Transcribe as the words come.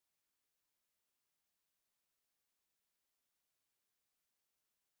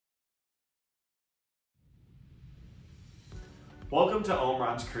Welcome to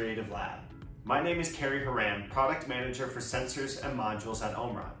Omron's Creative Lab. My name is Cary Horan, Product Manager for Sensors and Modules at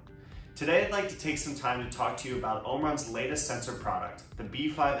Omron. Today I'd like to take some time to talk to you about Omron's latest sensor product, the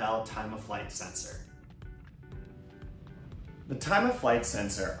B5L Time-of-Flight Sensor. The Time-of-Flight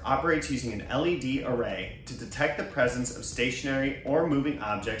Sensor operates using an LED array to detect the presence of stationary or moving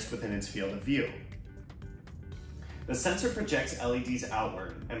objects within its field of view. The sensor projects LEDs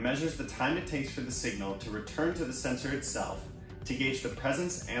outward and measures the time it takes for the signal to return to the sensor itself to gauge the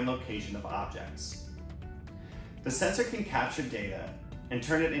presence and location of objects. The sensor can capture data and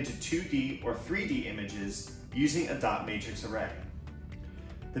turn it into 2D or 3D images using a dot matrix array.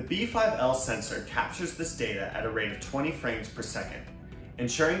 The B5L sensor captures this data at a rate of 20 frames per second,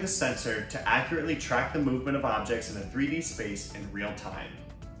 ensuring the sensor to accurately track the movement of objects in a 3D space in real time.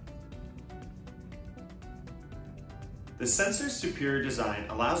 The sensor's superior design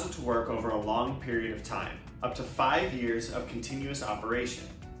allows it to work over a long period of time, up to 5 years of continuous operation,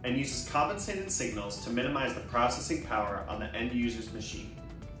 and uses compensated signals to minimize the processing power on the end user's machine.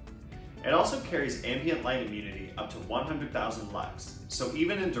 It also carries ambient light immunity up to 100,000 lux, so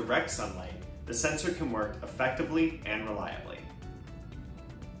even in direct sunlight, the sensor can work effectively and reliably.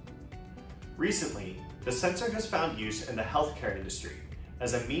 Recently, the sensor has found use in the healthcare industry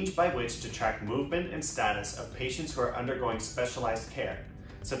as a means by which to track movement and status of patients who are undergoing specialized care,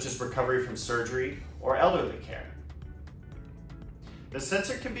 such as recovery from surgery or elderly care. The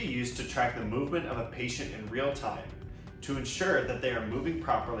sensor can be used to track the movement of a patient in real time to ensure that they are moving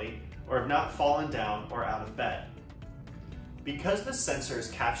properly or have not fallen down or out of bed. Because the sensor is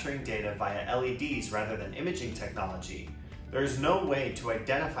capturing data via LEDs rather than imaging technology, there is no way to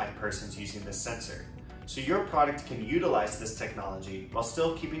identify persons using this sensor, so your product can utilize this technology while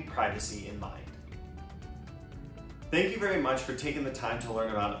still keeping privacy in mind. Thank you very much for taking the time to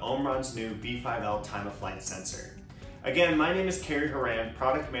learn about Omron's new B5L Time-of-Flight Sensor. Again, my name is Cary Horan,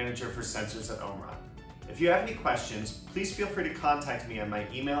 Product Manager for Sensors at Omron. If you have any questions, please feel free to contact me on my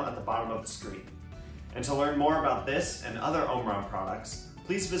email at the bottom of the screen. And to learn more about this and other Omron products,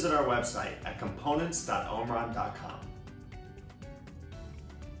 please visit our website at components.omron.com.